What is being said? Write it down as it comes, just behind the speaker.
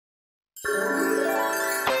It's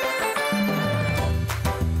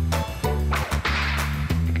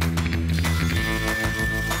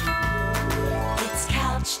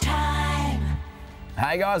couch time.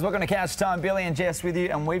 Hey guys, welcome to Couch Time. Billy and Jess with you,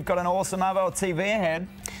 and we've got an awesome Marvel TV ahead.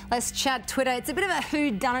 Let's chat Twitter. It's a bit of a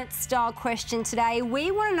whodunit style question today.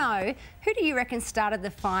 We want to know, who do you reckon started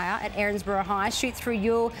the fire at Erinsborough High? Shoot through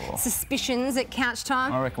your suspicions at Couch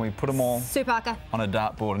Time. I reckon we put them all Sue Parker on a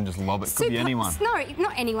dartboard and just lob it. Could be anyone. No,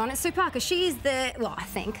 not anyone. It's Sue Parker. She is the, well, I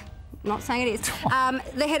think, not saying it is,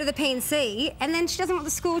 the head of the P&C, and then she doesn't want the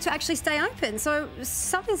school to actually stay open. So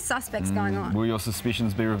something suspect's going on. Will your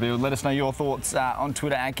suspicions be revealed? Let us know your thoughts on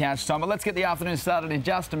Twitter at Couch Time. But let's get the afternoon started in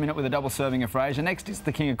just a minute with a double serving of Frasier. Next is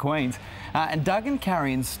the King of Queens. And Doug and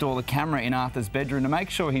Carrie install a camera in Arthur's bedroom to make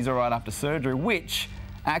sure he's all right after surgery, which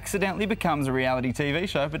accidentally becomes a reality TV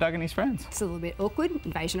show for Doug and his friends. It's a little bit awkward,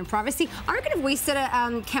 invasion of privacy. I reckon if we set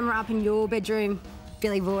a camera up in your bedroom,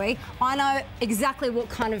 Billy boy, I know exactly what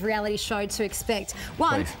kind of reality show to expect.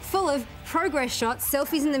 One, Please. full of progress shots,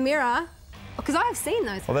 selfies in the mirror, because I have seen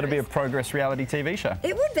those. Well, that'd be a progress reality TV show.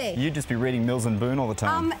 It would be. You'd just be reading Mills and Boon all the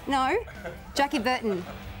time. No, Jackie Burton,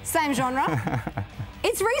 same genre.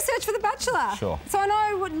 It's research for The Bachelor. Sure. So I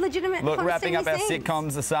know what legitimate. Look, kind of wrapping up our things.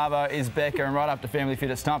 sitcoms, the Savo is Becca, and right after Family Fit,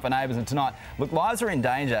 it's time for Neighbours. And tonight, look, lives are in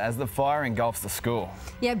danger as the fire engulfs the school.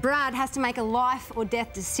 Yeah, Brad has to make a life or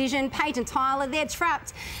death decision. Paige and Tyler, they're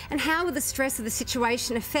trapped. And how will the stress of the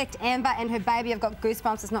situation affect Amber and her baby? I've got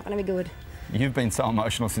goosebumps. It's not going to be good. You've been so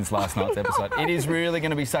emotional since last night's episode. It is really going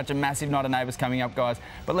to be such a massive night of Neighbours coming up, guys.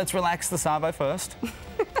 But let's relax the Savo first.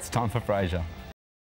 It's time for Frasier.